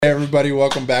Hey everybody,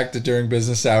 welcome back to During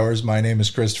Business Hours. My name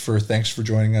is Christopher. Thanks for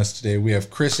joining us today. We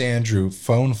have Chris Andrew,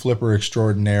 phone flipper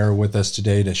extraordinaire, with us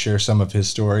today to share some of his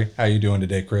story. How you doing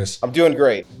today, Chris? I'm doing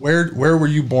great. Where were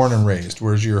you born and raised?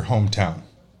 Where's your hometown?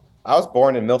 I was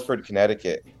born in Milford,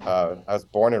 Connecticut. I was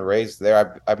born and raised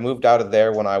there. I moved out of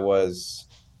there when I was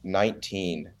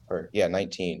 19,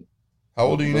 19. How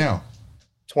old are you Moved now?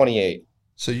 28.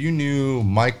 So you knew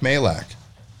Mike Malak.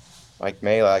 Mike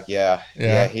Malak, yeah.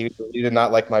 Yeah, Yeah. he did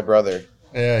not like my brother.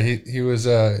 Yeah, he was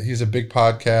he's a big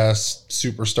podcast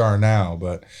superstar now,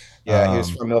 but Yeah, he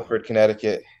was from Milford,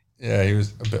 Connecticut. yeah, he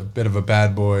was a bit of a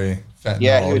bad boy Yeah, he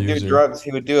fentanyl would do user. drugs.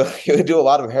 He would do a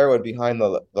lot of heroin behind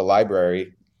the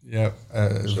library. Yep,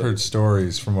 I've Actually. heard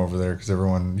stories from over there because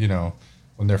everyone,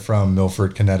 when they're from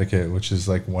Milford, Connecticut, which is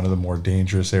like one of the more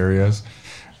dangerous areas.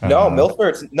 Uh,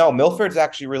 Milford's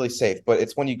actually really safe, but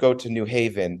it's when you go to New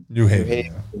Haven. New New Haven,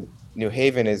 Haven, yeah. New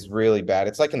Haven is really bad.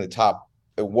 It's like in the top.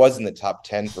 It was in the top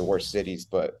 10 for worst cities,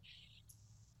 but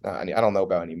I don't know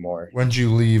about anymore. When did you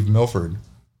leave Milford?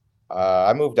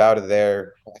 I moved out of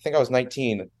there. I think I was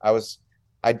 19. I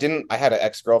had an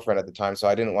ex-girlfriend at the time, so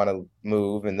I didn't want to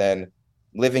move. And then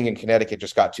living in Connecticut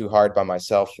just got too hard by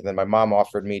myself. And then my mom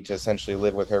offered me to essentially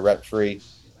live with her rent-free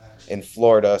in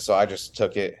Florida, so I just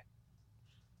took it.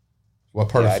 What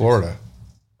part of Yeah, Florida?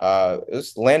 it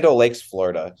was Land Lakes,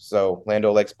 Florida. So Land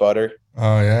Lakes butter.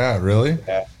 Oh yeah, really?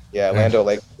 Yeah, yeah, Yeah. Land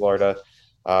Lakes, Florida.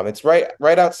 It's right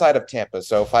outside of Tampa.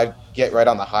 So if I get right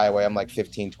on the highway, I'm like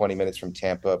 15, 20 minutes from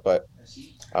Tampa. But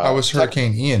How was tech,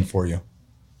 Hurricane Ian for you?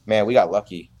 man, we got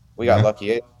lucky. We got Yeah.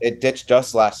 lucky. It ditched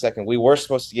us last second. We were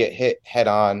supposed to get hit head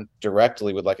on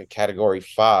directly with like a category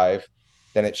 5.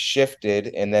 Then it shifted,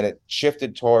 and then it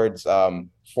shifted towards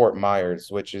Fort Myers,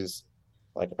 which is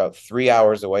like about 3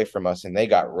 hours away from us, and they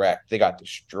got wrecked. They got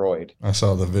destroyed. I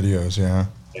saw the videos. Yeah.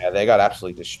 Yeah, they got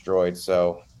absolutely destroyed.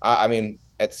 So I mean,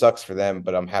 it sucks for them,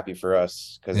 but I'm happy for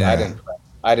us because Yeah.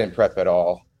 I didn't prep at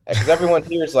all. Because everyone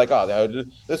here is like, oh,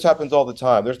 this happens all the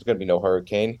time. There's going to be no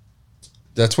hurricane.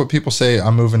 That's what people say.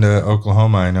 I'm moving to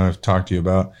Oklahoma. I know I've talked to you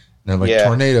about. And they're like Yeah,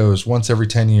 tornadoes once every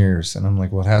 10 years. And I'm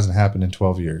like, well, it hasn't happened in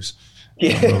 12 years.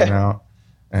 I'm moving yeah. out.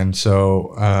 And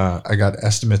so I got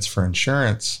estimates for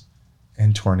insurance,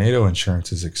 and tornado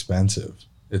insurance is expensive.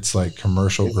 It's like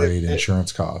commercial Is it? grade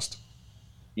insurance cost.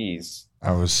 Geez.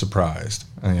 I was surprised.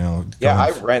 Yeah, Going, I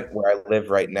rent where I live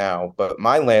right now, but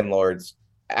my landlords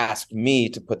asked me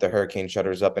to put the hurricane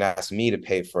shutters up and asked me to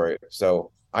pay for it.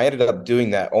 So I ended up doing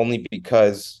that only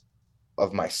because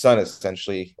of my son,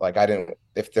 essentially. Like I didn't,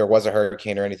 if there was a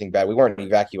hurricane or anything bad, we weren't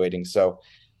evacuating. So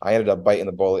I ended up biting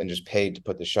the bullet and just paid to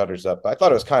put the shutters up. But I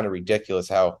thought it was kind of ridiculous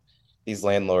how these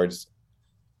landlords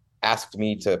asked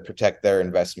me to protect their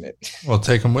investment. well,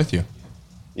 take them with you.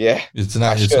 Yeah, It's I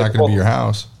not. It's should. not going to be Well, your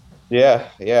house. yeah,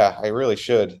 I really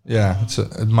should. Yeah.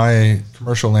 My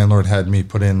commercial landlord had me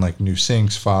put in like new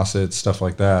sinks, faucets, stuff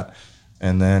like that,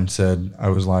 and then said I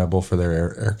was liable for their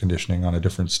air conditioning on a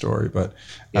different story. But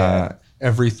Yeah.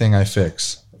 everything I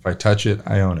fix, if I touch it,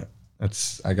 I own it.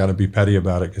 I got to be petty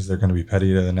about it because they're going to be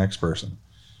petty to the next person.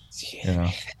 You know.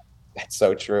 That's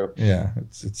so true. Yeah.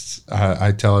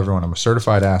 I tell everyone I'm a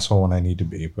certified asshole when I need to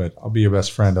be, but I'll be your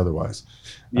best friend otherwise.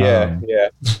 Yeah, Um, yeah,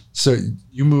 so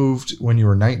you moved when you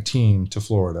were 19 to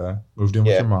Florida, moved in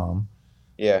with yeah, your mom.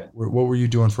 yeah. What were you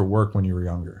doing for work when you were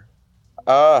younger?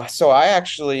 So I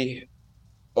actually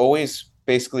always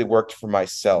basically worked for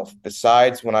myself.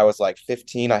 Besides, when I was like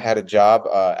 15, I had a job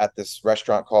at this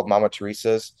restaurant called Mama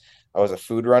Teresa's. I was a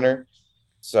food runner.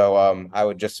 So I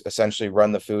would just essentially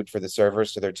run the food for the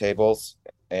servers to their tables.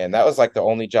 And that was like the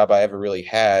only job I ever really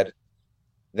had.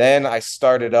 Then I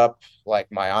started up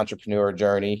like my entrepreneur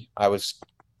journey. I was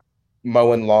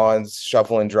mowing lawns,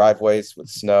 shoveling driveways with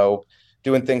snow,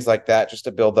 doing things like that just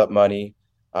to build up money.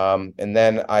 And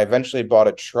then I eventually bought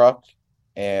a truck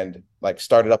and like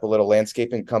started up a little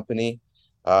landscaping company.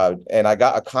 And I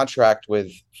got a contract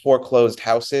with foreclosed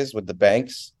houses with the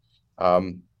banks.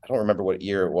 I don't remember what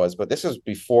year it was, but this was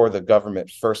before the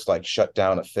government first like shut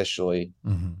down officially.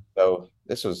 Hmm. So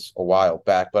this was a while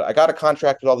back, but I got a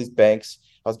contract with all these banks.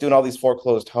 I was doing all these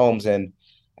foreclosed homes, and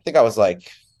I think I was like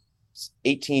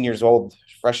 18 years old,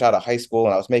 fresh out of high school,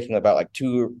 and I was making about like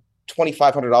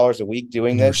 $2,500 a week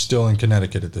doing And you were this. still in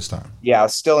Connecticut at this time. Yeah, I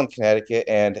was still in Connecticut,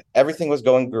 and everything was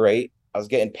going great. I was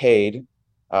getting paid,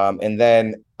 and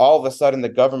then all of a sudden, the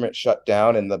government shut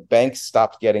down, and the banks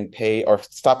stopped getting paid or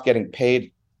stopped getting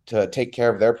paid to take care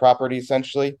of their property,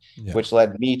 essentially, Yeah. which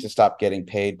led me to stop getting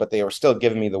paid. But they were still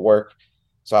giving me the work,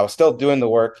 so I was still doing the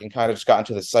work, and kind of just got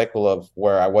into the cycle of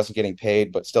where I wasn't getting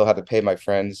paid, but still had to pay my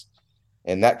friends.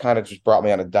 And that kind of just brought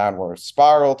me on a downward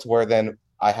spiral to where then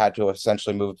I had to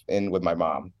essentially move in with my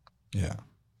mom. Yeah.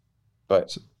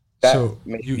 but So, that so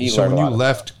made you me so learn a when you lot of stuff.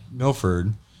 left Milford,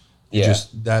 you Yeah.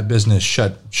 just that business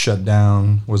shut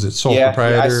down. Was it sole Yeah, I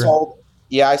proprietor? sold.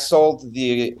 Yeah, I sold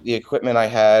the equipment I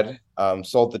had,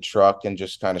 sold the truck, and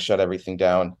just kind of shut everything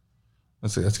down.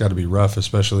 That's got to be rough,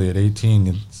 especially at 18.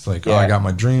 It's like, oh, I Yeah, got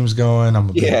my dreams going. I'm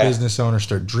a big yeah, business owner.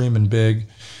 Start dreaming big.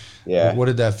 yeah. What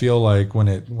did that feel like when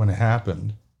it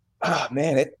happened? Ah,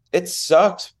 man, it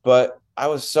sucked, but I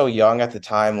was so young at the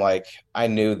time. Like I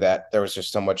knew that there was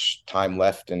just so much time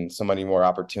left and so many more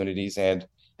opportunities. And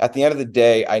at the end of the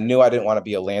day, I knew I didn't want to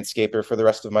be a landscaper for the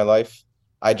rest of my life.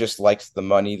 I just liked the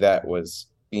money that was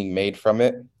being made from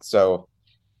it. So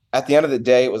at the end of the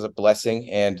day, it was a blessing.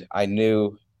 And I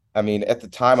knew, I mean, at the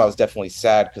time I was definitely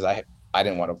sad because I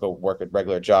didn't want to go work a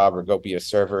regular job or go be a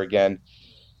server again.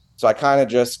 So I kind of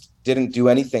just didn't do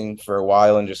anything for a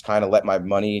while and just kind of let my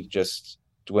money just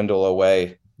dwindle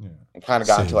away Yeah, and kind of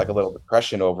got into save. like a little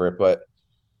depression over it, but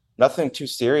nothing too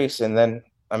serious. And then,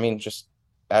 I mean, just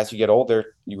as you get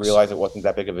older, you realize it wasn't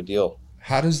that big of a deal.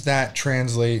 How does that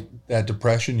translate that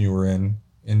depression you were in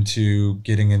into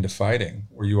getting into fighting?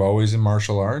 Were you always in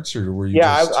martial arts, or were you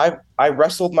Yeah, just? I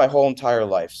wrestled my whole entire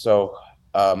life. So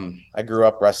I grew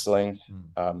up wrestling.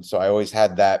 So I always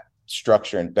had that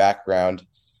structure and background.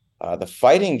 The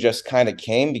fighting just kind of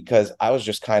came because I was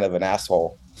just kind of an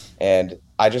asshole, and to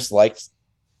I just liked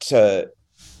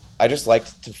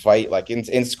to fight. Like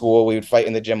in school, we would fight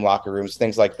in the gym locker rooms,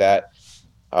 things like that.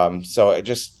 So it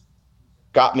just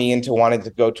got me into wanting to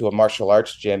go to a martial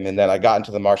arts gym, and then I got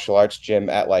into the martial arts gym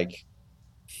at like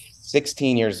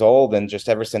 16 years old, and just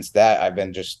ever since that, I've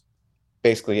been just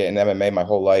basically in MMA my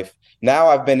whole life. Now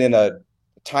I've been in a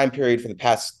time period for the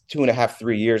past 2.5,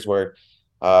 3 years where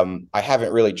I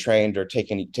haven't really trained or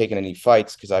taken any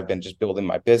fights because I've been just building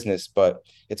my business. But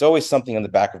it's always something in the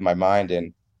back of my mind,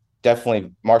 and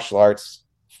definitely martial arts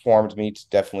formed me to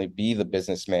definitely be the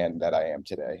businessman that I am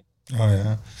today. Oh yeah.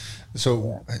 Yeah.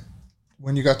 So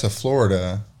when you got to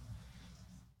Florida,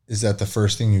 is that the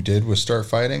first thing you did was start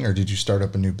fighting, or did you start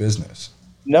up a new business?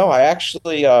 No, I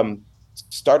actually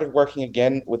started working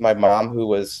again with my mom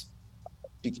was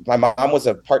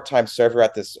a part-time server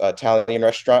at this Italian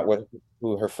restaurant with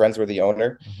who her friends were the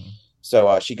owner. Hmm.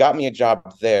 So she got me a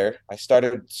job there. I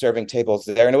started serving tables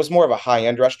there, and it was more of a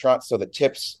high-end restaurant, so the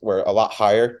tips were a lot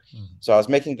higher. Hmm. So I was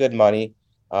making good money.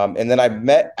 And then I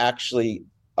met actually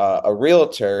a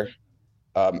realtor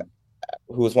um,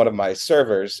 who was one of my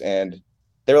servers, and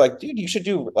they were like, "Dude, you should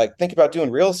do like think about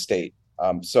doing real estate."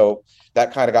 So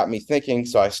that kind of got me thinking.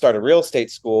 So I started real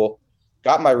estate school,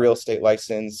 got my real estate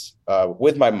license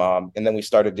with my mom, and then we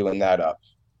started doing that up.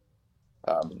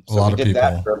 A So lot we of did that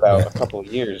people, for about yeah, a couple of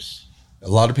years. a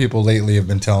lot of people lately have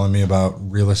been telling me about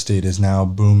real estate is now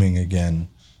booming again.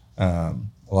 A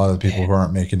lot of the people who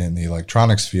aren't making it in the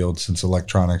electronics field, since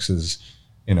electronics is,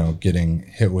 getting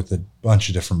hit with a bunch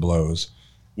of different blows,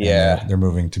 and they're Yeah, they're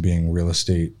moving to being real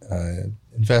estate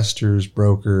investors,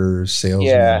 brokers, yeah.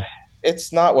 salesmen.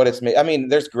 It's not what it's made. I mean,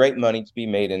 there's great money to be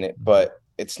made in it, but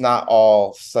it's not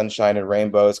all sunshine and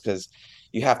rainbows because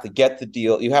you have to get the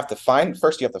deal. You have to find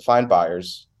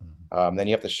buyers. Then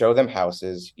you have to show them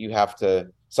houses. You have to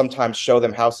sometimes show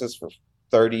them houses for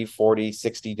 30, 40,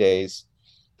 60 days.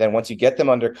 Then once you get them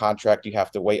under contract, you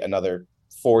have to wait another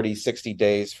 40, 60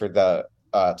 days for the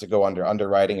to go under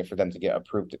underwriting and for them to get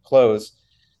approved to close.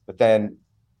 But then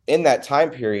in that time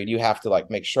period, you have to like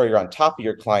make sure you're on top of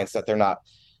your clients that they're not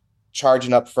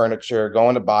charging up furniture,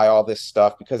 going to buy all this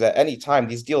stuff because at any time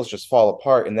these deals just fall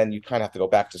apart and then you kind of have to go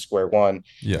back to square one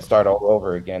Yeah, and start all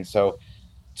over again. So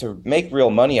to make real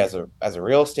money as a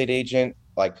real estate agent,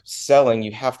 like selling,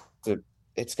 you have to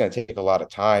it's going to take a lot of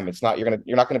time. You're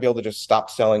not going to be able to just stop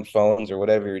selling phones or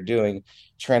whatever you're doing,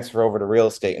 transfer over to real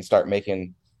estate and start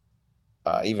making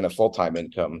even a full-time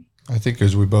income. I think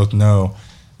as we both know,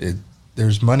 it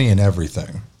there's money in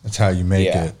everything. That's how you make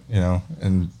Yeah. it.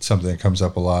 And something that comes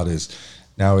up a lot is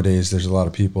nowadays there's a lot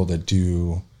of people that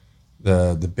do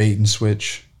the bait and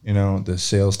switch, the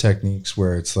sales techniques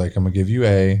where it's like I'm gonna give you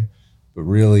A, but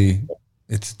really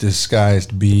it's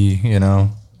disguised B,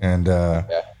 and Yeah.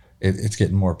 it's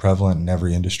getting more prevalent in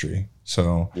every industry.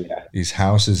 So Yeah. these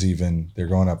houses, even they're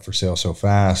going up for sale so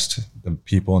fast. The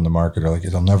people in the market are like,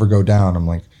 it'll never go down. I'm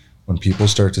like, when people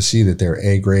start to see that their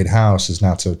A grade house is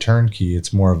not so turnkey,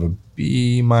 it's more of a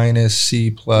B minus C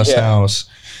plus Yeah. house,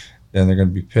 then they're going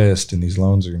to be pissed, and these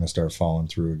loans are going to start falling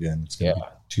through again. It's going to be Yeah.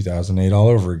 2008 all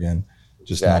over again.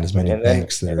 Just not as Exactly. many And then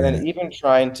banks that and are in then it. even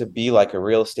trying to be like a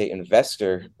real estate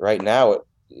investor right now,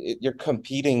 you're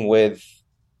competing with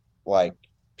like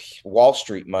Wall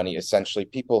Street money, essentially,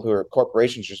 people who are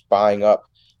corporations just buying up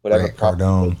whatever Grant property they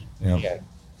Cardone. Yeah. can.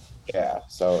 Yeah.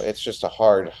 So it's just a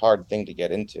hard thing to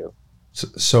get into.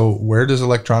 So where does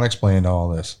electronics play into all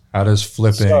this? How does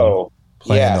flipping So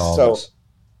play yeah, into all so this?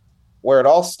 where it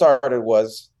all started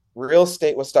was real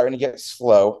estate was starting to get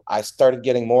slow. I started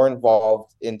getting more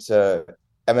involved into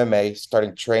MMA,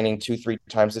 starting training 2, 3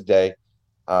 times a day.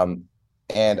 Um,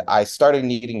 and I started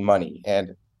needing money.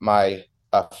 And my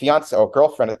fiance or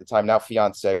girlfriend at the time, now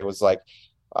fiance, was like,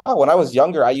 oh, when I was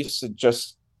younger, I used to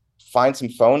just find some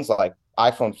phones like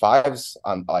iPhone 5s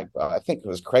on like, I think it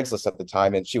was Craigslist at the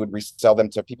time, and she would resell them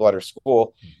to people at her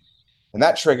school. And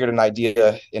that triggered an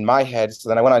idea in my head. So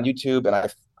then I went on YouTube and I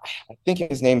think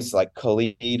his name's like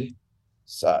Khalid,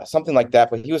 something like that.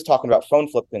 But he was talking about phone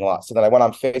flipping a lot. So then I went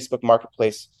on Facebook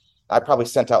Marketplace. I probably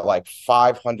sent out like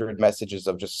 500 messages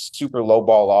of just super low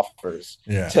ball offers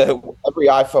Yeah. to every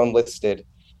iPhone listed.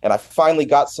 And I finally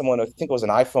got someone, I think it was an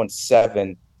iPhone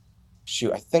 7.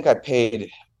 Shoot, I think I paid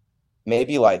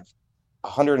maybe like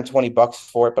 $120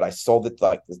 for it, but I sold it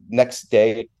like the next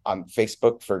day on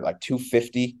Facebook for like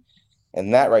 250.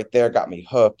 And that right there got me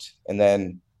hooked. And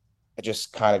then it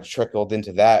just kind of trickled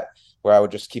into that where I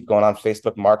would just keep going on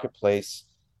Facebook Marketplace,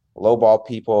 lowball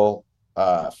people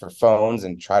for phones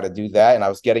and try to do that. And I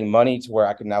was getting money to where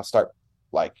I could now start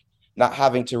like not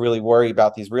having to really worry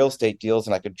about these real estate deals,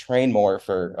 and I could train more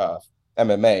for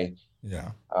MMA.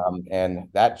 Yeah. And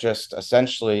that just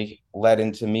essentially led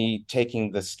into me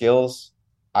taking the skills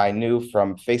I knew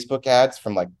from Facebook ads,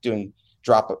 from like doing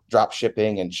drop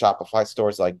shipping and Shopify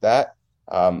stores like that.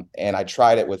 And I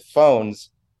tried it with phones,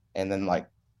 and then like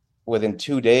within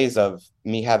 2 days of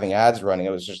me having ads running, it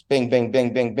was just bing, bing,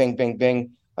 bing, bing, bing, bing,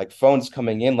 bing, like phones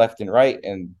coming in left and right.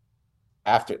 And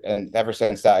ever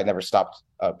since that, I never stopped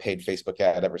a paid Facebook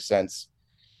ad ever since.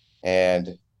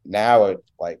 And now it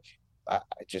like I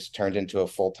just turned into a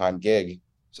full-time gig.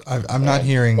 So I'm not And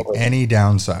hearing any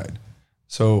downside.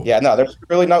 So yeah, no,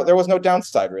 there was no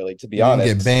downside really, to be you didn't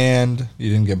get honest. banned, you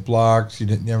didn't get blocked, you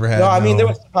didn't never No, had I mean there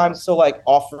no. was times, so like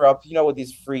OfferUp, with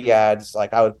these free ads,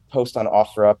 like I would post on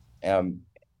OfferUp,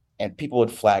 and people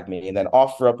would flag me, and then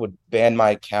OfferUp would ban my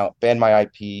account, ban my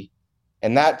IP,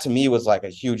 and that to me was like a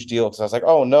huge deal because I was like,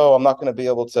 oh no, I'm not going to be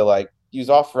able to like use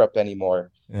OfferUp anymore.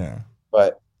 Yeah.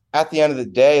 But at the end of the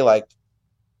day, like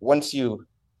once you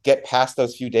get past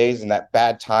those few days and that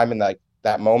bad time and like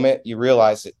that moment, you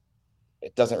realize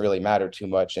it doesn't really matter too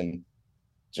much, and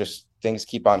just things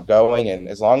keep on going. And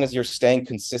as long as you're staying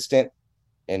consistent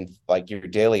in like your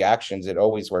daily actions, it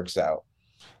always works out.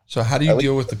 So how do you At least,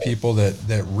 deal with the people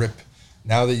that rip,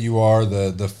 now that you are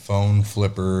the phone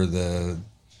flipper, the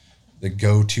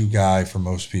go-to guy for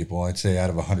most people? I'd say out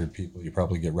of 100 people, you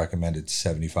probably get recommended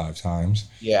 75 times.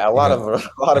 yeah, a You lot got,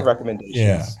 of a lot of yeah,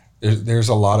 recommendations. there's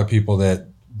a lot of people that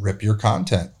rip your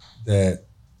content. That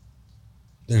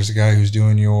there's a guy who's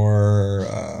doing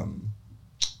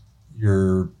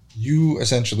you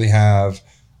essentially have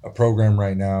a program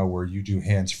right now where you do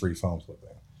hands-free phone flipping.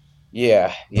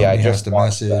 Yeah, I Nobody has just to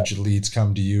launched that. message. Leads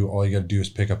come to you. All you got to do is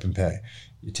pick up and pay.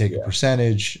 You take a Yeah,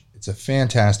 percentage. It's a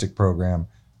fantastic program.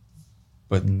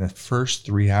 But in the first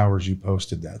 3 hours you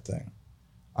posted that thing,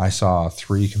 I saw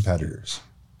 3 competitors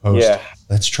post, yeah,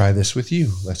 let's try this with you.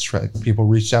 Let's try. People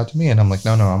reached out to me and I'm like,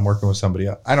 no, I'm working with somebody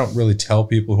else. I don't really tell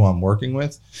people who I'm working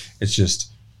with. It's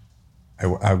just,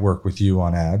 I work with you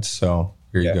on ads. So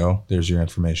here you yeah, go. There's your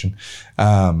information.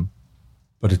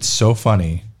 But it's so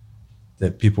funny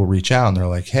that people reach out and they're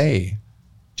like, hey,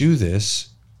 do this.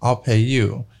 I'll pay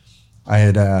you. I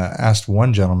had asked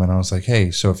one gentleman, I was like,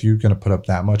 hey, so if you're going to put up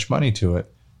that much money to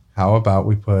it, how about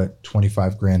we put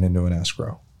 25 grand into an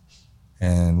escrow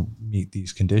and meet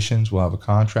these conditions? We'll have a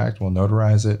contract. We'll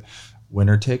notarize it.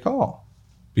 Winner take all.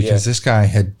 yeah. Because this guy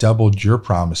had doubled your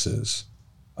promises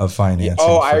of Yeah. Oh, financing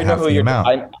for I know half who the you're.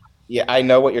 amount. I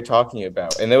know what you're talking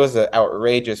about, and it was an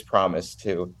outrageous promise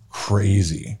too.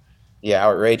 Crazy. Yeah,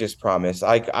 outrageous promise.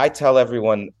 I tell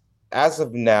everyone, as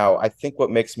of now, I think what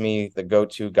makes me the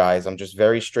go-to guy is I'm just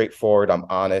very straightforward. I'm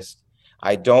honest.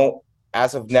 I don't,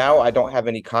 as of now, I don't have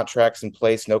any contracts in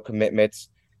place, no commitments.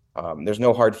 There's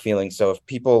no hard feelings. So if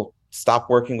people stop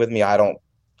working with me, I don't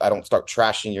start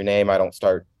trashing your name. I don't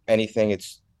start anything.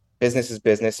 It's business is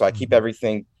business. So I keep Mhm.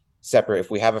 everything separate. If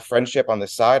we have a friendship on the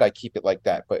side, I keep it like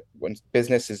that. But when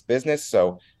business is business,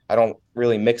 so I don't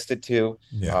really mix the two.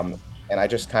 Yeah. Um, and I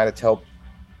just kind of tell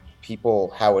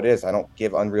people how it is. I don't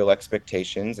give unreal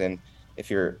expectations. And if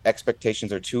your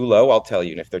expectations are too low, I'll tell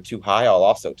you. And if they're too high, I'll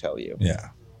also tell you. Yeah.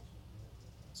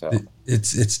 So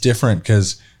It's different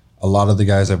because a lot of the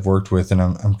guys I've worked with, and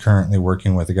I'm currently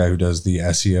working with a guy who does the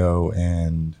SEO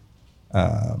and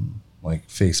like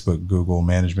Facebook, Google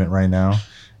management right now.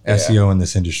 yeah, SEO in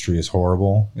this industry is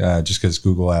horrible, just because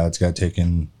Google ads got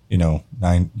taken,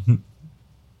 9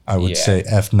 I would Yeah. say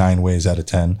F 9 ways out of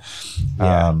 10.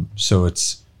 Yeah. So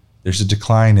there's a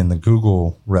decline in the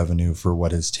Google revenue for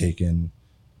what has taken.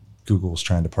 Google's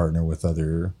trying to partner with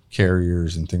other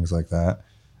carriers and things like that.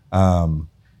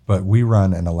 But we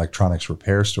run an electronics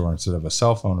repair store instead of a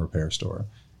cell phone repair store.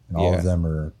 And all of Yeah. them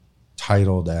are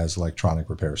titled as electronic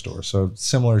repair stores. So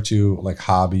similar to like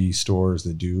hobby stores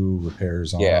that do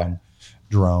repairs Yeah. on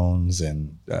drones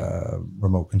and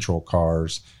remote control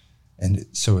cars. And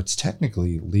so it's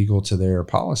technically legal to their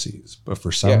policies. But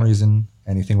for some Yeah. reason,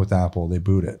 anything with Apple, they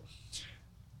boot it.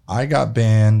 I got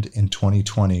banned in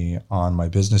 2020 on my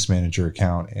business manager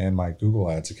account and my Google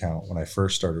Ads account when I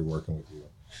first started working with you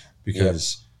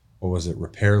because what was it?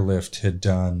 Repair Lift had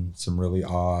done some really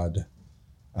odd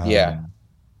Yeah.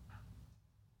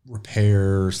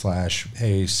 repair /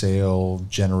 hey, sale,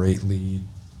 generate lead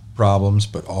problems,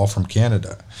 but all from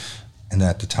Canada. And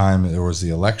at the time there was the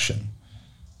election.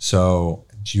 So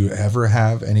do you ever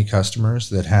have any customers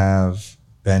that have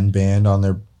been banned on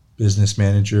their business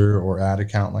manager or ad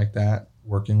account like that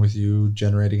working with you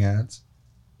generating ads?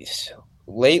 So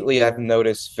lately, I've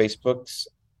noticed Facebook's,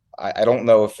 I don't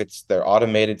know if it's their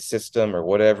automated system or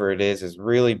whatever it is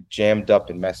really jammed up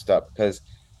and messed up because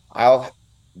I'll,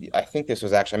 I think this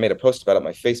was actually, I made a post about it on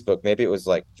my Facebook. Maybe it was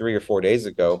like 3 or 4 days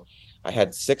ago. I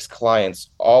had 6 clients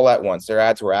all at once. Their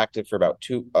ads were active for about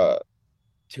 2,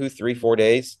 3, 4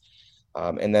 days.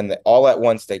 And then all at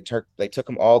once, they took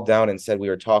them all down and said we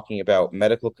were talking about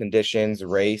medical conditions,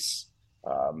 race,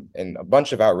 and a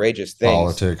bunch of outrageous things.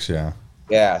 Politics, yeah.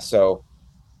 Yeah, so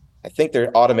I think their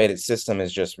automated system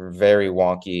is just very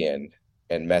wonky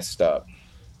and messed up.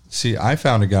 See, I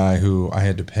found a guy who I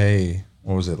had to pay,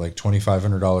 what was it, like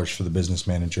 $2,500 for the business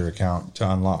manager account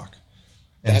to unlock.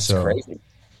 And That's so crazy.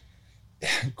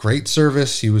 great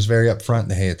service. He was very upfront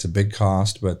that, hey, it's a big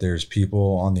cost, but there's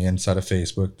people on the inside of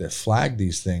Facebook that flag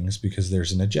these things because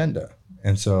there's an agenda.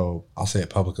 And so I'll say it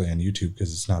publicly on YouTube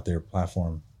because it's not their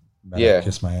platform. Better Yeah.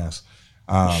 kiss my ass.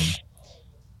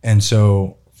 And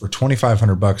so for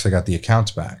 $2,500, I got the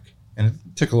accounts back. And it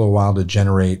took a little while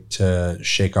to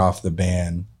shake off the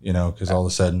ban, because all of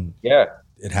a sudden Yeah.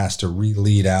 it has to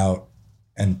re-lead out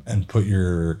and put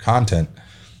your content.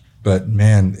 But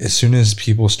man, as soon as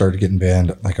people started getting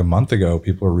banned like a month ago,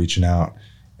 people are reaching out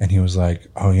and he was like,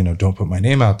 oh, don't put my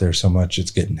name out there so much.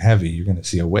 It's getting heavy. You're going to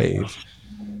see a wave.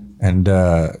 And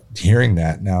hearing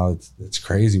that now, it's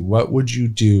crazy. What would you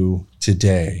do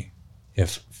today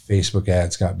if Facebook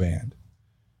ads got banned?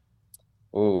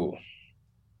 Ooh.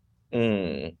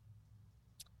 Mm.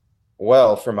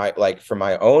 Well, for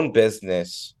my own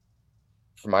business,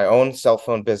 for my own cell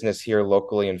phone business here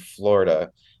locally in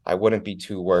Florida, I wouldn't be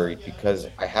too worried because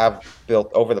I have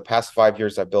built over the past 5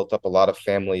 years, I've built up a lot of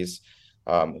families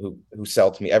who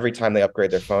sell to me every time they upgrade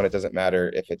their phone. It doesn't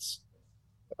matter if it's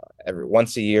every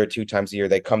once a year, 2 times a year,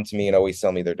 they come to me and always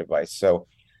sell me their device. So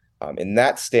in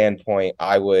that standpoint,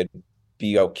 I would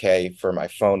be okay for my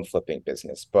phone flipping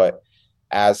business. But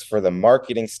as for the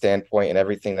marketing standpoint and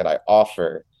everything that I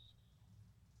offer,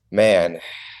 man,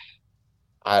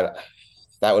 I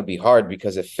that would be hard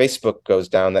because if Facebook goes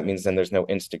down, that means then there's no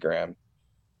Instagram.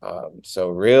 So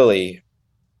really,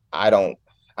 I don't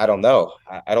know.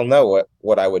 I don't know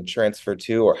what I would transfer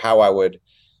to or how I would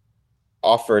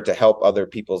offer to help other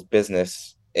people's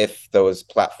business if those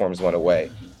platforms went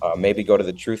away. Maybe go to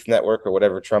the Truth Network or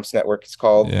whatever Trump's network is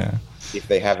called. Yeah. If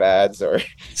they have ads or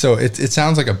So it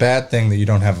sounds like a bad thing that you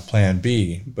don't have a plan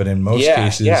B, but in most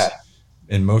cases,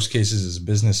 as a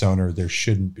business owner, there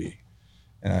shouldn't be.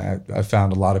 And I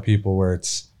found a lot of people where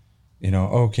it's,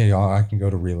 okay, I can go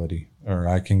to Realty or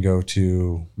I can go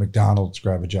to McDonald's,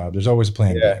 grab a job. There's always a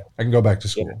plan B. I can go back to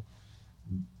school.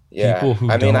 Yeah. People who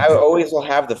I mean, don't- I always will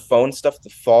have the phone stuff to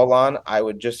fall on. I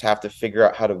would just have to figure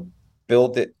out how to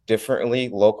build it differently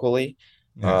locally.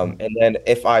 Yeah. And then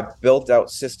if I built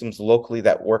out systems locally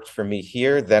that worked for me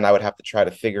here, then I would have to try to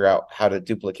figure out how to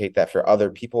duplicate that for other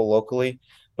people locally,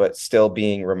 but still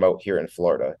being remote here in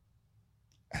Florida.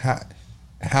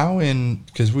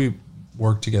 Because we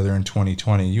worked together in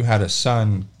 2020, you had a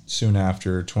son soon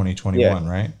after 2021,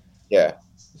 right? Yeah.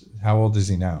 How old is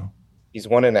he now? He's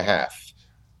 1.5.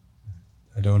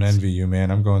 I don't envy you,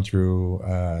 man. I'm going through,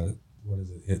 what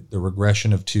is it? The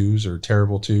regression of twos or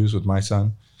terrible twos with my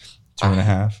son,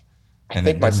 2.5. I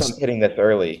think my son's hitting this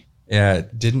early. Yeah,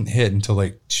 it didn't hit until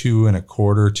like 2.25,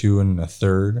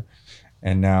 2.33.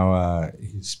 And now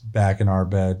he's back in our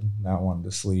bed, not wanting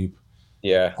to sleep.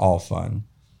 Yeah. All fun.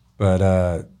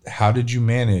 But how did you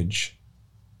manage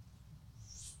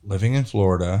living in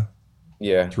Florida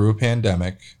through a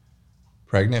pandemic,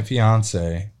 pregnant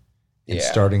fiance, and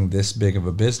starting this big of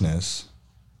a business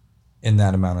in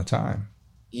that amount of time?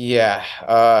 Yeah,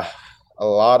 a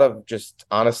lot of just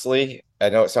honestly, I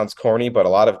know it sounds corny, but a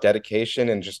lot of dedication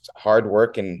and just hard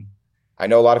work. And I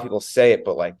know a lot of people say it,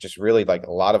 but like just really like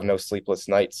a lot of no sleepless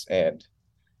nights and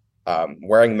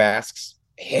wearing masks,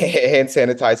 hand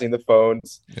sanitizing the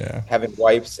phones, Yeah. having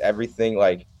wipes, everything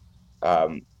like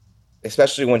um,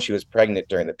 especially when she was pregnant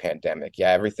during the pandemic.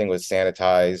 Yeah, everything was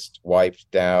sanitized, wiped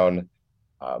down,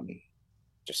 um,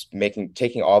 just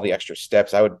taking all the extra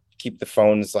steps. I would keep the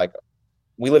phones like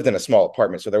we lived in a small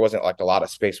apartment, so there wasn't like a lot of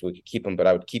space we could keep them, but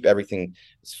I would keep everything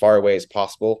as far away as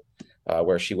possible,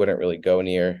 where she wouldn't really go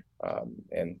near.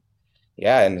 And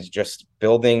yeah, and just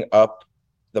building up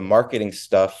the marketing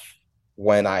stuff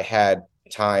when I had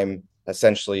time,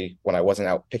 essentially when I wasn't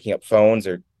out picking up phones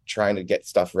or trying to get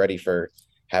stuff ready for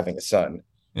having a son.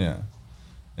 Yeah.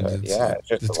 And But yeah, it's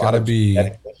just a it's got lot to of just be,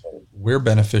 dedication. we're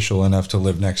beneficial enough to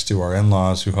live next to our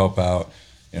in-laws who help out.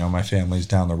 My family's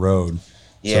down the road.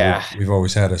 So Yeah, we've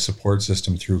always had a support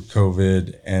system through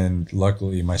COVID. And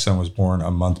luckily my son was born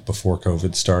a month before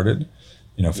COVID started,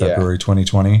 yeah, February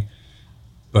 2020.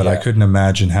 But I yeah. couldn't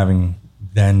imagine having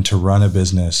then to run a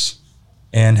business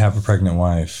and have a pregnant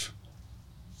wife.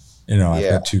 I've Yeah.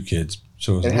 got two kids.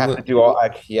 So it was a And have to little, do all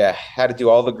yeah, had to do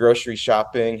all the grocery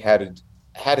shopping, had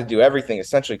to do everything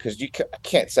essentially because you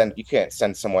can't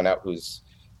send someone out who's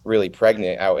really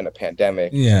pregnant out in a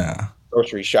pandemic yeah.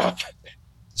 grocery shop.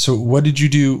 So what did you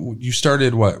do? You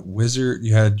started what? Wizard?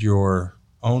 You had your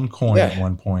own coin at Yeah.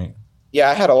 one point. Yeah,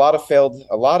 I had a lot of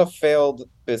failed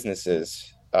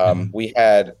businesses. Yeah. We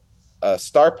had a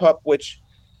Starpup, which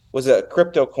was a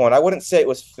crypto coin. I wouldn't say it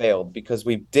was failed because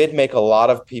we did make a lot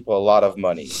of people a lot of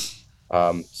money.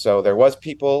 So there was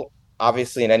people,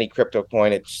 obviously, in any crypto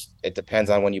coin, it depends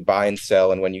on when you buy and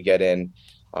sell and when you get in.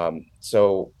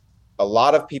 So a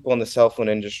lot of people in the cell phone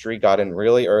industry got in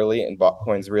really early and bought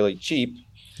coins really cheap,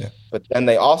 Yeah. but then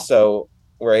they also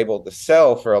were able to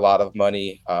sell for a lot of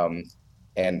money.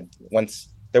 And once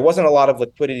there wasn't a lot of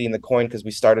liquidity in the coin because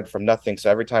we started from nothing, so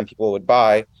every time people would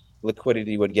buy,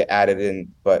 liquidity would get added in.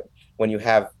 But when you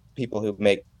have people who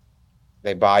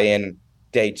they buy in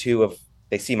day two of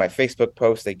they see my Facebook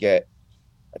post, they get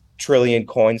trillion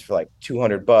coins for like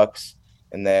 $200,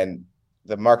 and then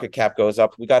the market cap goes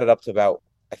up. We got it up to about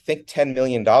I think $10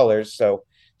 million. So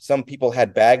some people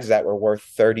had bags that were worth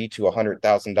 30 to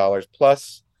 $100,000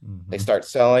 plus. They Hmm. start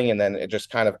selling, and then it just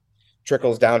kind of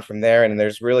trickles down from there. And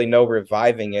there's really no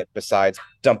reviving it besides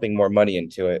dumping more money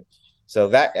into it. So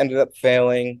that ended up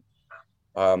failing.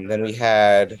 Then we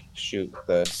had shoot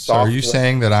the So are you software.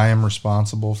 saying that I am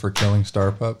responsible for killing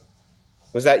Starpup?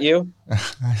 Was that you?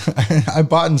 I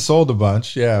bought and sold a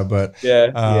bunch, yeah, but Yeah,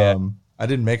 yeah. I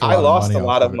didn't make a I lot of lost money a off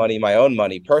lot of of it. money, my own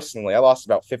money personally. I lost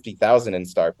about 50,000 in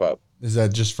Startup. Is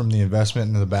that just from the investment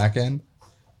into the back end?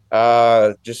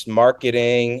 Just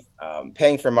marketing,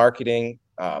 paying for marketing,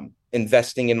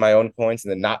 investing in my own coins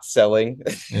and then not selling.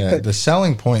 Yeah, the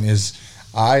selling point is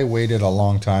I waited a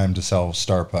long time to sell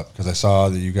Starpup because I saw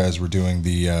that you guys were doing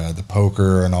the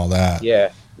poker and all that.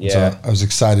 Yeah, And so yeah, I was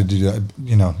excited to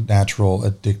do, natural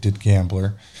addicted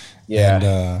gambler. And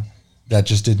yeah, that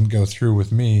just didn't go through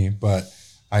with me. But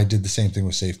I did the same thing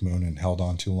with Safe Moon and held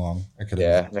on too long. I could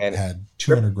have yeah, man. had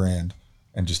 200 grand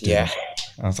and just Yeah,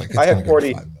 didn't. I was like, I it's going had to go to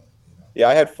 40. 5 million. Yeah,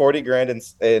 I had 40 grand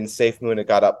in Safe Moon. It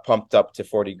got up, pumped up to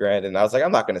 40 grand. And I was like,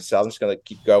 I'm not going to sell. I'm just going to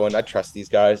keep going. I trust these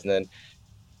guys. And then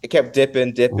it kept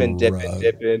dipping, dipping, dipping, Rug.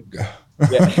 dipping.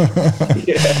 Yeah.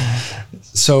 Yeah.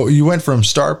 So you went from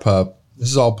Starpup. This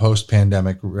is all post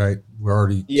pandemic, right? We're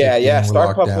already Yeah, kicked yeah. in. We're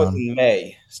locked Startup was down. in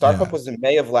May. Startup Yeah. was in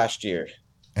May of last year.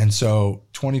 And so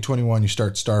 2021, you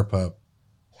start Starpup.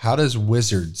 How does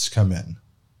Wizards come in?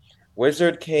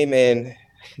 Wizard came in.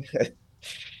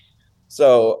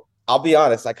 So I'll be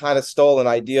honest, I kind of stole an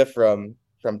idea from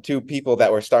two people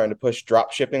that were starting to push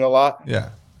drop shipping a lot. Yeah.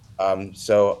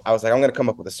 So I was like, I'm gonna come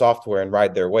up with a software and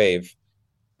ride their wave.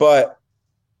 But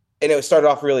and it started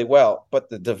off really well, but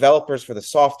the developers for the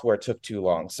software took too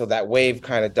long. So that wave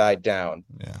kind of died down.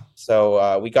 Yeah.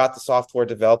 So we got the software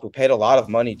developed. We paid a lot of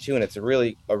money too, and it's a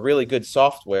really good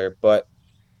software, but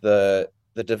the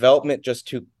development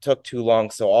just took too long.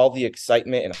 So all the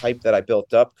excitement and hype that I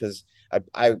built up, because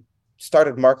I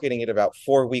started marketing it about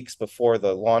 4 weeks before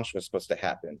the launch was supposed to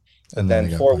happen. But And then then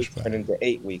they got four pushed weeks back. turned into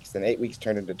 8 weeks, then 8 weeks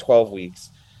turned into 12 weeks.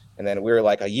 And then we were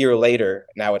like a year later,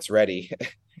 now it's ready.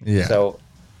 Yeah. So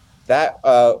that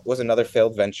was another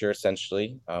failed venture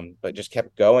essentially, but just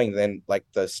kept going. Then like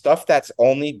the stuff that's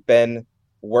only been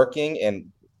working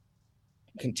and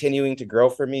continuing to grow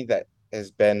for me that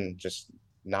has been just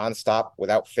nonstop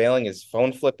without failing is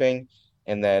phone flipping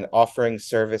and then offering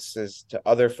services to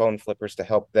other phone flippers to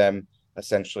help them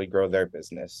essentially grow their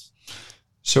business.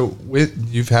 So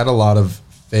you've had a lot of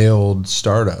failed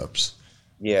startups.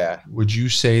 Yeah. Would you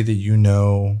say that you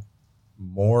know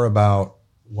more about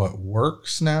what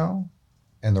works now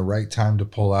and the right time to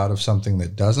pull out of something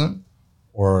that doesn't,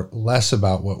 or less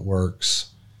about what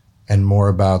works and more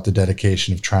about the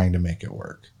dedication of trying to make it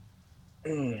work?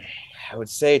 I would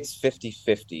say it's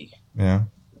 50-50. Yeah.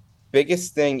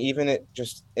 Biggest thing, even it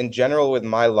just in general with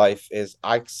my life, is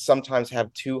I sometimes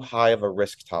have too high of a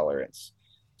risk tolerance.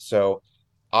 So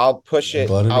I'll push it.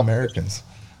 Blooded I'll push, Americans.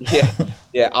 yeah,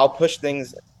 yeah. I'll push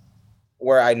things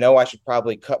where I know I should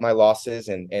probably cut my losses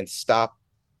and stop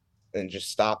and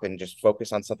just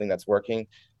focus on something that's working.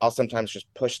 I'll sometimes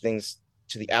just push things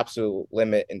to the absolute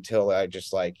limit until I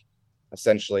just like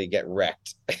essentially get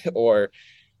wrecked or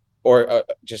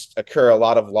just occur a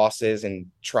lot of losses and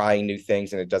trying new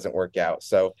things and it doesn't work out.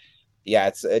 So yeah,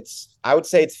 it's I would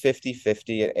say it's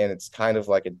 50-50, and it's kind of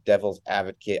like a devil's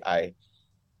advocate.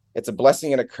 It's a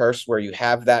blessing and a curse where you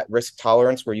have that risk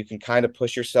tolerance where you can kind of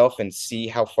push yourself and see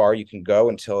how far you can go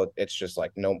until it's just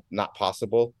like no, not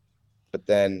possible. But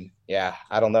then yeah,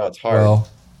 I don't know, it's hard. Well,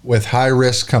 with high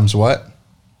risk comes what?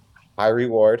 High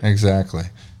reward. Exactly.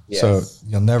 So Yes.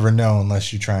 you'll never know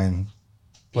unless you try and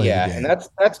play the Yeah, and game.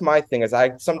 that's my thing is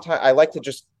I like to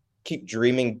just keep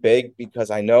dreaming big because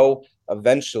I know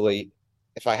eventually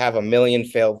if I have a million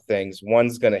failed things,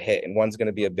 one's gonna hit and one's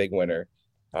gonna be a big winner.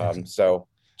 So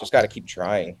just got to keep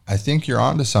trying. I think you're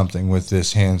onto something with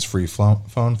this hands-free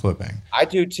phone flipping. I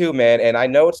do too, man, and I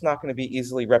know it's not going to be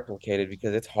easily replicated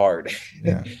because it's hard.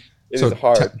 Yeah. It So is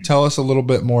hard. tell us a little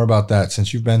bit more about that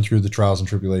since you've been through the trials and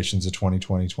tribulations of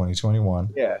 2020, 2021.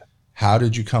 Yeah. How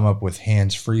did you come up with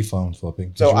hands-free phone flipping?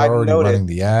 Because So you're I've already noticed, running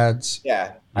the ads.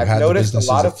 yeah, You I've had the noticed a businesses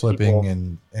lot of of flipping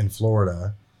people, in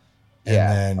Florida, and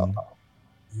yeah. then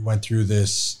you went through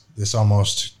this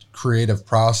almost creative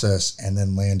process and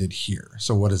then landed here.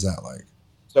 So what is that like?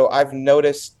 So I've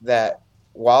noticed that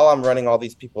while I'm running all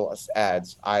these people's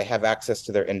ads, I have access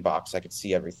to their inbox. I could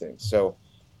see everything. So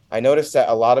I noticed that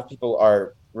a lot of people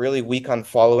are really weak on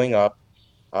following up.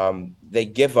 They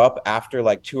give up after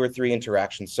like 2 or 3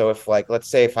 interactions. So if like, let's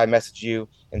say if I message you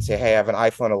and say, hey, I have an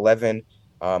iPhone 11,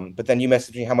 but then you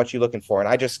message me how much you looking for, and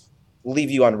I just leave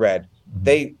you on red, Mm-hmm.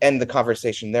 they end the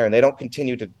conversation there and they don't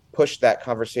continue to push that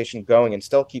conversation going and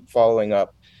still keep following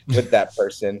up with that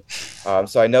person.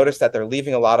 So I noticed that they're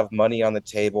leaving a lot of money on the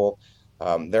table.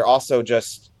 They're also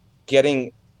just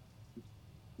getting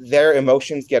their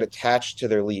emotions get attached to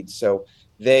their leads. So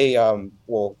they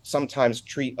will sometimes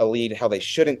treat a lead how they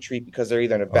shouldn't treat because they're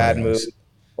either in a Oh, bad mood yes.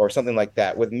 or something like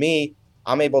that. With me,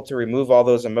 I'm able to remove all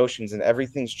those emotions and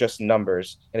everything's just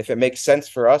numbers. And if it makes sense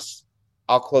for us,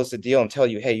 I'll close the deal and tell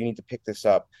you, hey, you need to pick this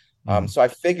up. Mm. So I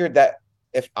figured that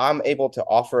if I'm able to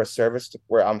offer a service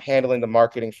where I'm handling the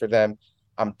marketing for them,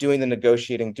 I'm doing the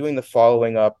negotiating, doing the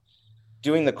following up,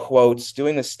 doing the quotes,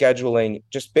 doing the scheduling,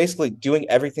 just basically doing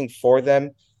everything for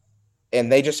them,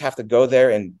 and they just have to go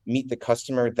there and meet the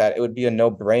customer, that it would be a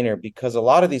no-brainer. Because a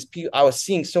lot of these people, I was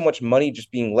seeing so much money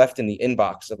just being left in the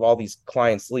inbox of all these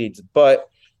clients' leads, but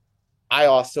I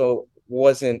also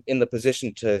wasn't in the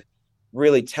position to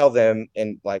really tell them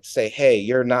and like say, hey,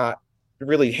 you're not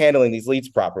really handling these leads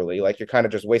properly, like you're kind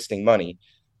of just wasting money.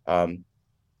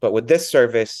 But with this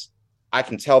service, I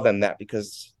can tell them that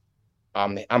because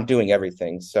I'm doing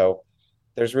everything. So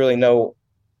there's really no,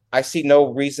 I see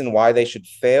no reason why they should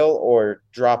fail or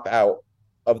drop out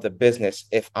of the business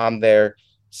if I'm there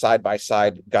side by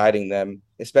side guiding them,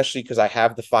 especially because I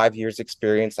have the 5 years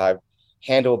experience. I've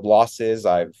handled losses.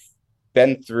 I've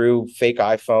been through fake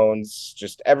iPhones,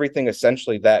 just everything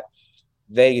essentially that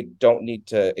they don't need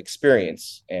to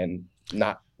experience and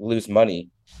not lose money.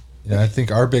 Yeah, I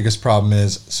think our biggest problem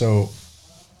is, so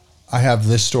I have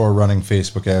this store running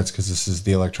Facebook ads because this is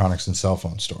the electronics and cell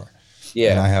phone store.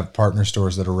 And I Yeah. have partner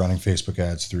stores that are running Facebook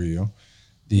ads through you.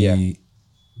 Yeah. The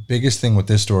biggest thing with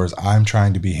this store is I'm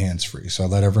trying to be hands free. So I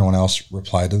let everyone else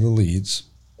reply to the leads,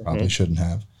 probably Hmm. shouldn't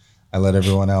have. I let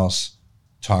everyone else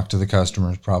talk to the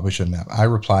customers, probably shouldn't have. I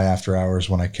reply after hours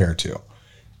when I care to.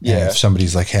 And if Yeah.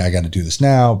 somebody's like, hey, I got to do this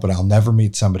now, but I'll never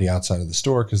meet somebody outside of the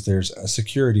store because there's a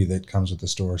security that comes with the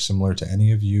store, similar to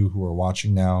any of you who are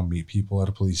watching now meet people at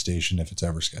a police station if it's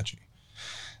ever sketchy.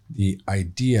 The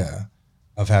idea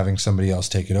of having somebody else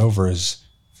take it over is,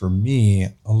 for me,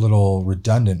 a little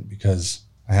redundant because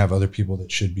I have other people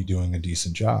that should be doing a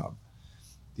decent job.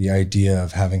 The idea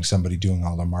of having somebody doing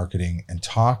all the marketing and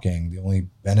talking, the only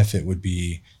benefit would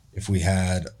be if we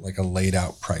had like a laid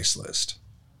out price list.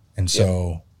 And Yeah.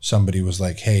 so somebody was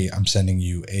like, hey, I'm sending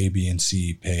you A, B, and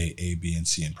C, pay A, B, and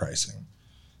C in pricing.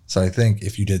 So I think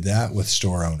if you did that with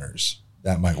store owners,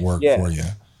 that might work Yeah. for you.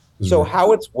 So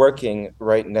how it's working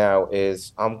right now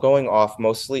is I'm going off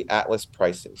mostly Atlas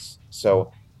prices.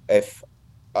 So if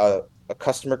a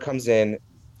customer comes in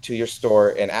to your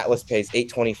store and Atlas pays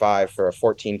 825 for a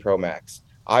 14 Pro Max,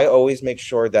 I always make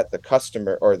sure that the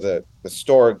customer or the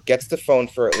store gets the phone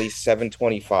for at least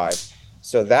 725.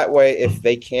 So that way, if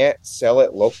they can't sell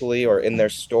it locally or in their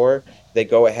store, they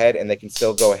go ahead and they can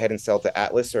still go ahead and sell to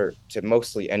Atlas or to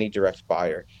mostly any direct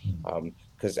buyer.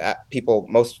 Because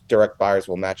most direct buyers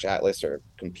will match Atlas or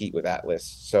compete with Atlas.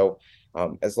 So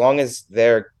as long as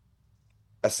they're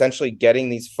essentially getting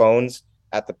these phones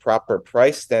at the proper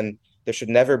price, then there should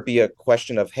never be a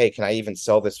question of, hey, can I even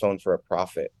sell this phone for a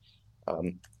profit?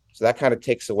 So that kind of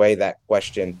takes away that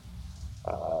question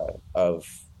of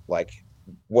like,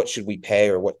 what should we pay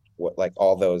or what like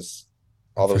all those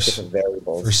different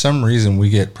variables. For some reason, we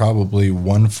get probably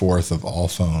 1/4 of all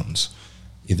phones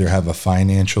either have a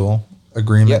financial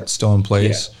agreement still in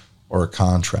place or a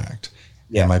contract.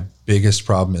 And my biggest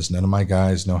problem is none of my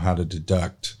guys know how to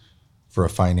deduct for a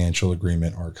financial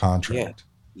agreement or a contract.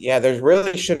 There's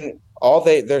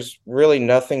really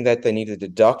nothing that they need to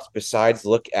deduct besides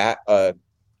look at a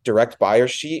direct buyer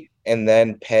sheet and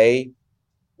then pay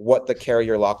what the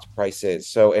carrier locked price is.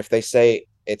 So if they say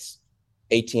it's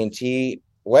AT&T,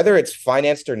 whether it's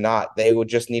financed or not, they would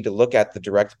just need to look at the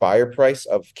direct buyer price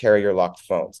of carrier locked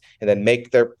phones and then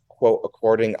make their quote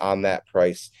according on that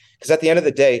price. Because at the end of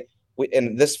the day,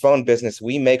 in this phone business,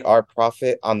 we make our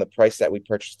profit on the price that we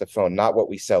purchase the phone, not what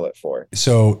we sell it for.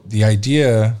 So the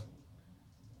idea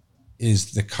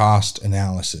is the cost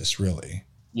analysis, really.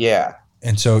 Yeah.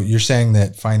 And so you're saying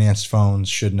that financed phones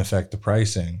shouldn't affect the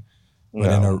pricing, but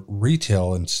in a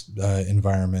retail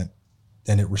environment,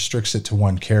 then it restricts it to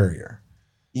one carrier.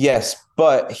 Yes,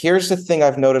 but here's the thing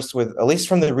I've noticed with, at least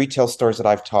from the retail stores that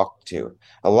I've talked to,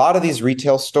 a lot of these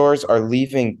retail stores are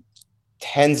leaving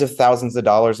tens of thousands of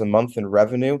dollars a month in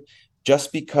revenue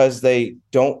just because they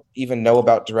don't even know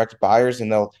about direct buyers.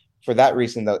 And for that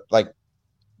reason,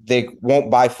 they won't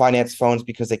buy finance phones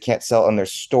because they can't sell in their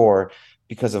store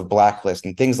because of blacklist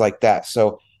and things like that.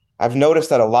 So I've noticed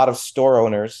that a lot of store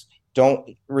owners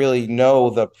don't really know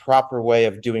the proper way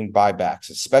of doing buybacks,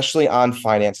 especially on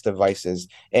finance devices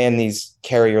and these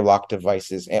carrier lock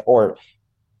devices or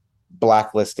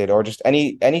blacklisted or just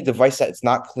any device that's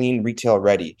not clean retail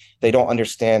ready. They don't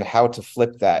understand how to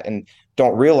flip that and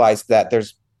don't realize that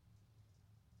there's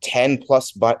 10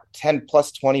 plus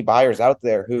 20 buyers out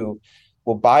there who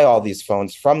will buy all these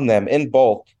phones from them in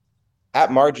bulk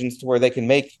at margins to where they can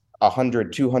make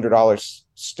 $100-$200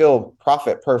 still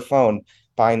profit per phone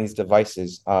buying these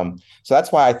devices. So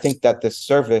that's why I think that this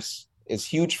service is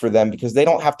huge for them, because they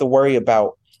don't have to worry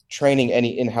about training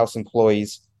any in-house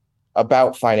employees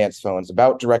about finance phones,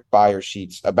 about direct buyer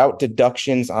sheets, about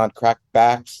deductions on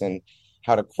crackbacks and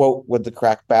how to quote with the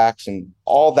crackbacks and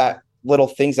all that little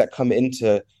things that come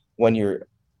into when you're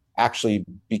actually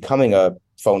becoming a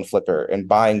phone flipper and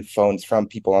buying phones from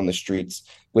people on the streets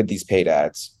with these paid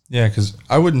ads. Yeah, because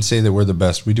I wouldn't say that we're the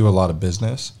best. We do a lot of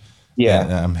business. Yeah.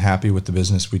 And I'm happy with the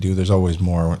business we do. There's always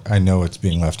more. I know it's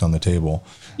being left on the table.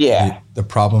 Yeah. The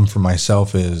problem for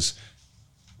myself is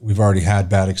we've already had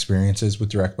bad experiences with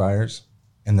direct buyers.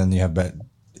 And then you have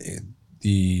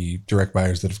the direct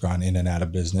buyers that have gone in and out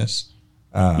of business.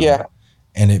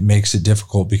 And it makes it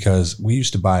difficult because we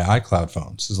used to buy iCloud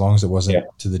phones as long as it wasn't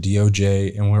to the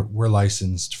DOJ, and we're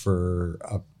licensed for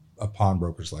a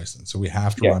pawnbroker's license. So we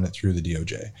have to run it through the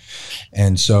DOJ.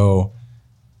 And so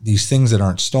these things that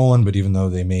aren't stolen, but even though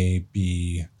they may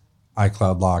be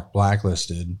iCloud locked,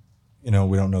 blacklisted, we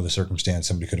don't know the circumstance.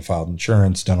 Somebody could have filed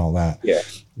insurance, done all that. Yeah.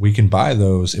 We can buy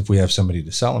those if we have somebody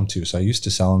to sell them to. So I used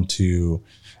to sell them to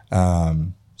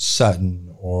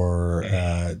Sutton or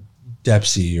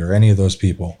Depsy or any of those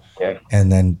people. Yeah.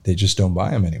 And then they just don't buy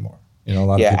them anymore. A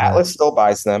lot of people. Atlas still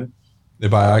buys them. They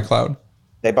buy iCloud?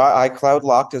 They buy iCloud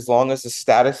locked as long as the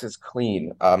status is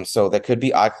clean. So they could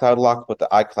be iCloud locked, but the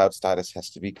iCloud status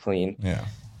has to be clean. Yeah.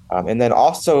 And then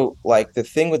also, like, the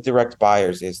thing with direct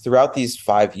buyers is throughout these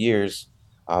 5 years,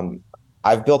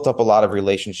 I've built up a lot of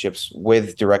relationships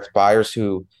with direct buyers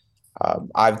who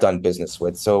I've done business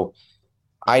with. So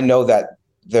I know that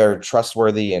they're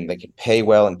trustworthy and they can pay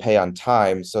well and pay on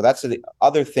time. So that's the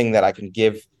other thing that I can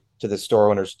give to the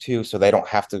store owners too, so they don't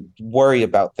have to worry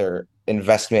about their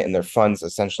investment and their funds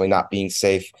essentially not being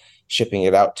safe, shipping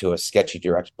it out to a sketchy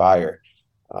direct buyer.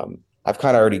 I've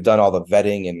kind of already done all the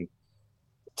vetting and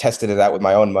tested it out with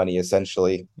my own money,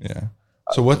 essentially. Yeah.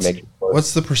 So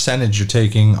what's the percentage you're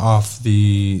taking off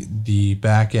the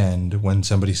back end when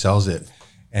somebody sells it?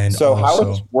 And so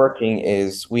how it's working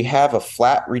is we have a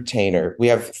flat retainer. We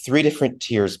have 3 different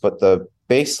tiers, but the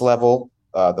base level,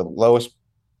 the lowest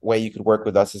way you could work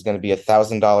with us is going to be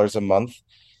 $1,000 a month,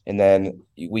 and then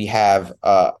we have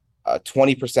a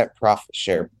 20% profit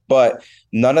share. But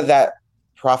none of that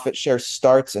profit share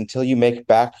starts until you make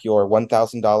back your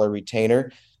 $1,000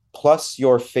 retainer plus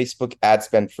your Facebook ad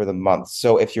spend for the month.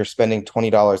 So if you're spending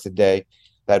 $20 a day,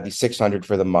 that'd be 600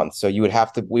 for the month. So we would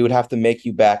have to make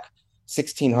you back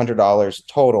 $1,600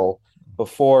 total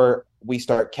before we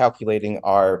start calculating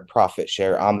our profit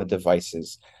share on the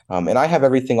devices. And I have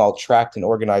everything all tracked and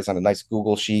organized on a nice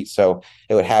Google sheet. So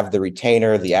it would have the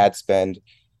retainer, the ad spend,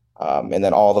 and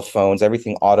then all the phones,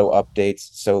 everything auto updates.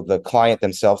 So the client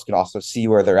themselves can also see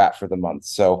where they're at for the month.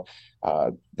 So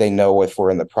they know if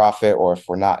we're in the profit or if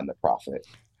we're not in the profit.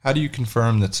 How do you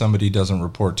confirm that somebody doesn't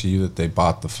report to you that they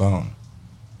bought the phone?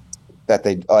 That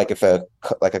they like if a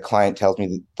client tells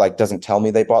me doesn't tell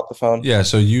me they bought the phone. Yeah.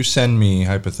 So you send me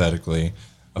hypothetically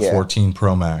a 14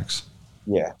 Pro Max.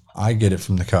 Yeah. I get it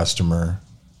from the customer.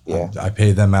 Yeah. I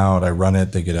pay them out. I run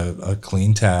it. They get a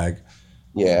clean tag.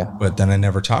 Yeah. But then I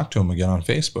never talk to them again on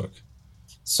Facebook.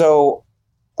 So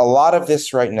a lot of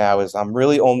this right now is I'm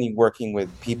really only working with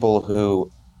people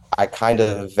who I kind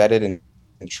of vetted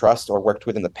and trust or worked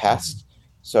with in the past.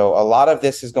 So a lot of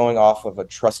this is going off of a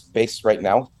trust base right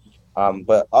now.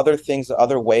 But other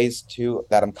ways too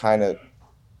that I'm kind of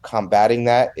combating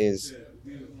that is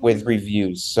with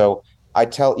reviews. So I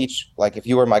tell if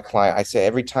you were my client, I say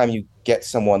every time you get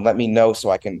someone, let me know so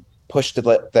I can push to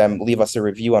let them leave us a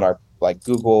review on our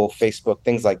Google, Facebook,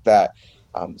 things like that.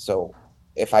 So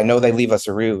if I know they leave us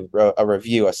a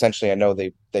review, essentially I know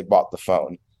they bought the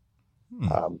phone.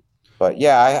 But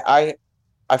yeah,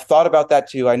 I've thought about that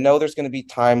too. I know there's going to be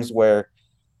times where,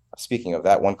 speaking of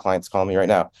that, one client's calling me right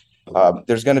now.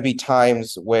 There's going to be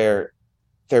times where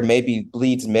there may be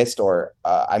leads missed or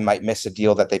I might miss a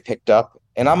deal that they picked up.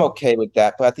 And I'm okay with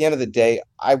that. But at the end of the day,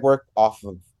 I work off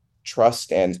of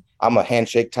trust and I'm a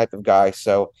handshake type of guy.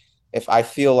 So if I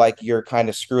feel like you're kind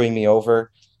of screwing me over,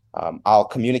 I'll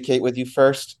communicate with you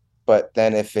first. But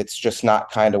then if it's just not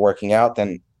kind of working out,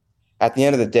 then at the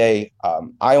end of the day,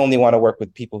 I only want to work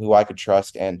with people who I could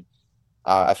trust. And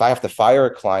if I have to fire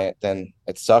a client, then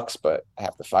it sucks, but I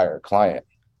have to fire a client.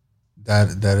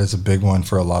 That is a big one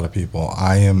for a lot of people.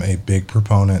 I am a big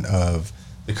proponent of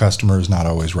the customer is not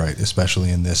always right,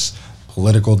 especially in this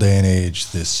political day and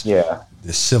age, this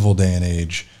civil day and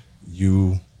age.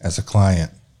 You as a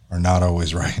client are not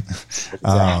always right.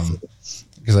 Exactly.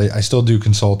 Because I still do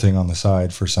consulting on the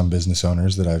side for some business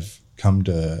owners that I've come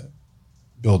to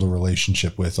build a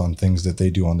relationship with on things that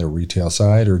they do on their retail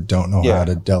side or don't know how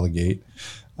to delegate.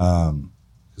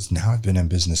 Because now I've been in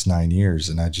business 9 years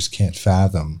and I just can't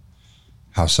fathom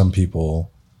how some people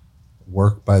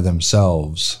work by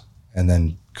themselves and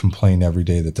then complain every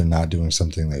day that they're not doing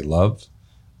something they love.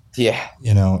 Yeah.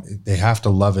 You know, they have to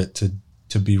love it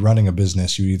to be running a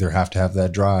business. You either have to have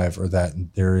that drive or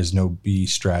that there is no B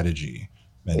strategy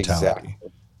mentality.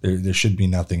 Exactly. There should be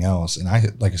nothing else. And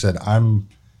like I said, I'm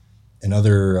in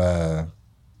other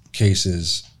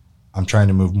cases, I'm trying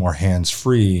to move more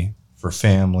hands-free for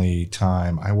family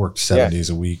time. I worked 7 days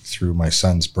a week through my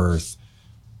son's birth,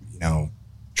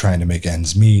 trying to make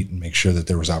ends meet and make sure that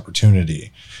there was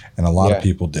opportunity. And a lot of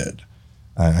people did.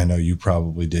 I know you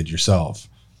probably did yourself.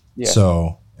 Yeah.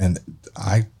 So, and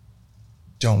I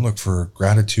don't look for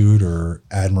gratitude or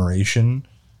admiration.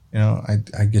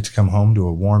 I get to come home to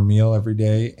a warm meal every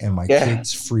day and my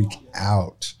kids freak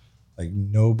out like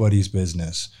nobody's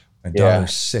business. My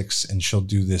daughter's 6 and she'll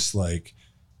do this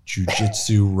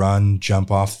jujitsu run,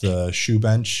 jump off the shoe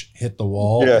bench, hit the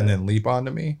wall and then leap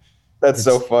onto me. That's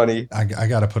so funny. I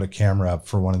got to put a camera up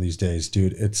for one of these days,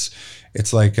 dude.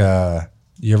 It's like,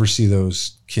 you ever see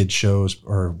those kid shows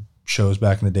or shows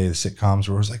back in the day, the sitcoms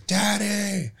where it was like,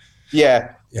 Daddy.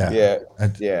 Yeah.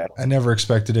 I never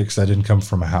expected it because I didn't come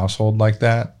from a household like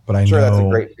that, but I know that's a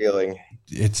great feeling.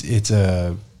 It's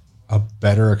a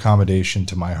better accommodation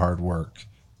to my hard work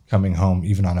coming home,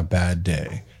 even on a bad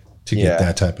day, to get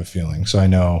that type of feeling. So I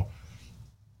know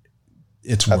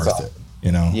it's worth it,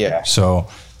 Yeah. So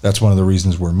that's one of the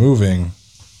reasons we're moving.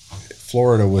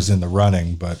 Florida was in the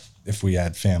running, but if we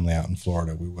had family out in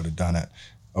Florida, we would have done it.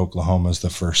 Oklahoma's the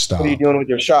first stop. What are you doing with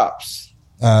your shops?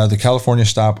 The California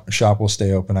shop will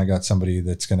stay open. I got somebody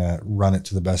that's going to run it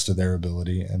to the best of their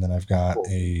ability. And then I've got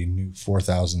a new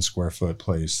 4,000 square foot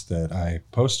place that I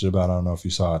posted about. I don't know if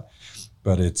you saw it,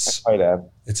 but it's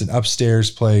an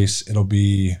upstairs place. It'll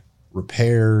be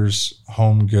repairs,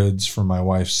 home goods for my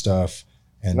wife's stuff,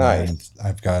 And then Nice.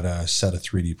 I've got a set of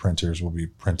 3D printers we'll be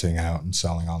printing out and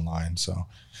selling online. So it'll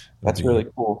That's be really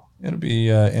cool. it'll be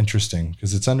interesting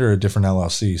because it's under a different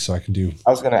LLC, so I can do.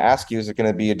 I was going to ask you, is it going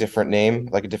to be a different name,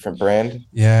 like a different brand?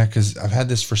 Yeah, because I've had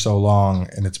this for so long,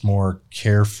 and it's more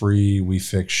carefree. We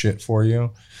fix shit for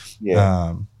you.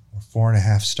 Yeah.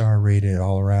 4.5-star rated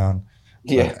all around.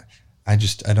 Yeah. But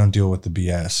I don't deal with the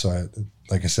BS. So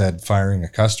like I said, firing a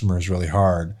customer is really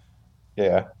hard.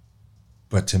 Yeah.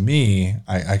 But to me,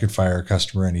 I could fire a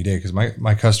customer any day because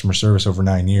my customer service over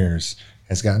 9 years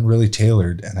has gotten really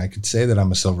tailored, and I could say that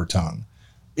I'm a silver tongue.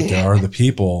 But there are the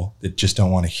people that just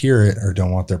don't want to hear it or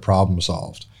don't want their problem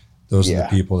solved. Those are the Yeah.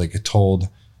 people that get told,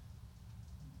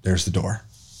 there's the door.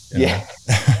 You know?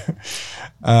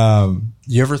 Yeah.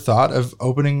 You ever thought of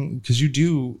opening, because you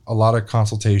do a lot of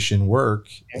consultation work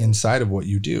inside of what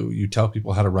you do. You tell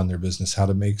people how to run their business, how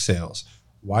to make sales.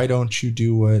 Why don't you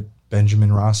do what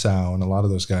Benjamin Rousseau and a lot of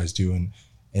those guys do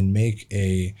and make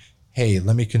hey,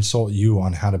 let me consult you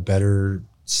on how to better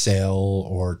sell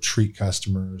or treat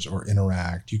customers or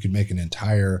interact. You could make an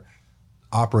entire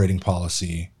operating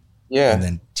policy Yeah. and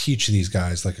then teach these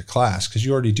guys like a class, because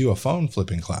you already do a phone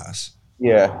flipping class.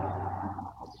 Yeah.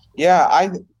 Yeah.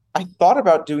 I thought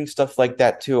about doing stuff like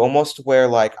that too, almost where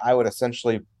like I would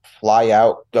essentially fly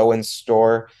out, go in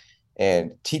store,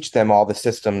 and teach them all the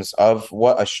systems of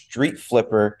what a street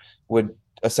flipper would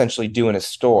essentially do in a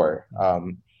store.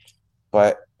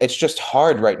 But it's just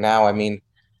hard right now. I mean,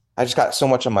 I just got so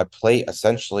much on my plate,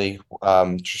 essentially,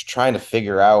 just trying to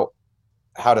figure out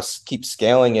how to keep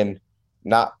scaling and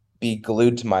not be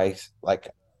glued to my like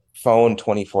phone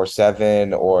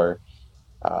 24/7 or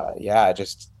yeah,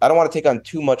 I don't want to take on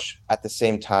too much at the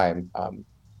same time,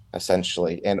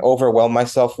 essentially, and overwhelm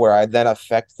myself where I then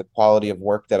affect the quality of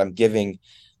work that I'm giving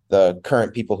the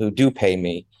current people who do pay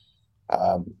me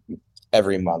um,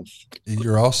 every month.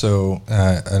 You're also,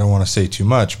 I don't want to say too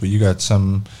much, but you got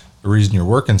the reason you're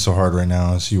working so hard right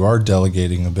now is you are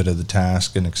delegating a bit of the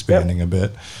task and expanding a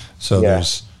bit. So Yeah.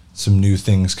 there's some new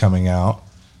things coming out.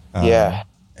 Yeah,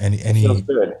 Any feels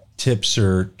good. tips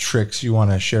or tricks you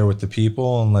want to share with the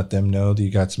people and let them know that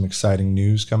you got some exciting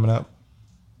news coming up?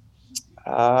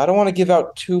 I don't want to give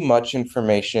out too much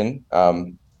information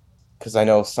because I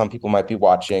know some people might be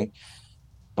watching.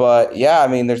 But yeah, I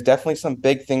mean, there's definitely some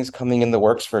big things coming in the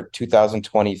works for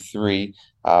 2023.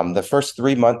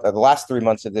 The last 3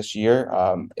 months of this year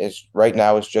is right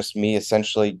now is just me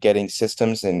essentially getting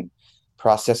systems and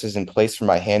processes in place for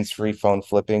my hands-free phone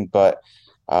flipping. But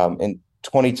in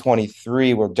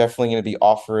 2023, we're definitely going to be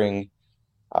offering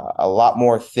a lot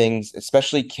more things,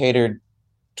 especially catered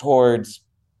towards,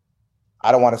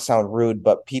 I don't want to sound rude,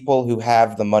 but people who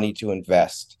have the money to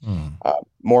invest.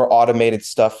 More automated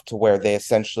stuff to where they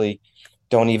essentially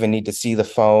don't even need to see the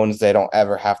phones. They don't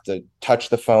ever have to touch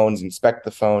the phones, inspect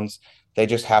the phones. They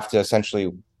just have to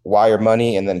essentially wire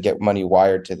money and then get money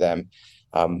wired to them.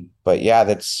 But yeah,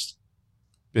 that's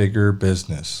Bigger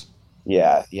business.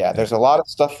 yeah. There's a lot of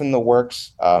stuff in the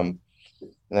works. And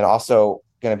then also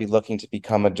going to be looking to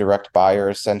become a direct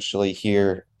buyer essentially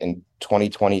here in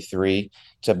 2023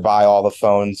 to buy all the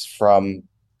phones from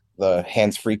the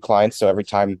hands-free clients. So every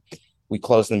time we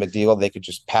close them a deal, they could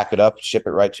just pack it up, ship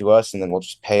it right to us, and then we'll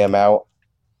just pay them out.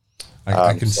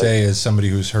 I can say, as somebody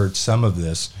who's heard some of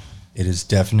this, it is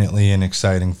definitely an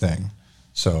exciting thing.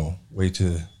 So wait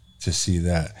to see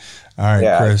that. All right,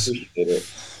 Yeah, Chris. I appreciate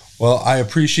it. Well, I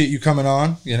appreciate you coming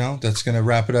on. That's going to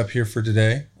wrap it up here for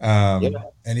today. Yeah.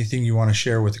 Anything you want to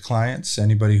share with the clients?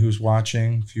 Anybody who's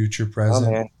watching, future, Oh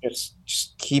present? man,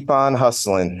 just keep on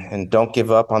hustling and don't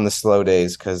give up on the slow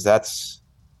days because that's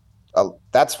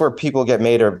where people get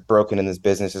made or broken in this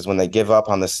business is when they give up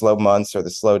on the slow months or the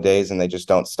slow days and they just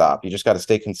don't stop. You just got to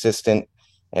stay consistent.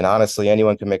 And honestly,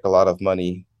 anyone can make a lot of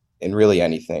money in really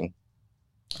anything.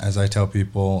 As I tell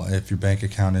people, if your bank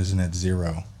account isn't at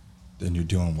zero, then you're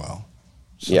doing well.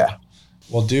 So, Yeah.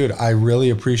 well, dude, I really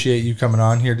appreciate you coming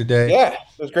on here today. Yeah.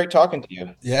 It was great talking to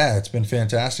you. Yeah, it's been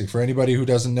fantastic. For anybody who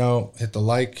doesn't know, hit the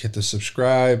like, hit the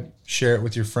subscribe, share it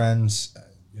with your friends.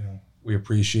 We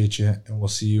appreciate you, and we'll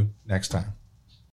see you next time.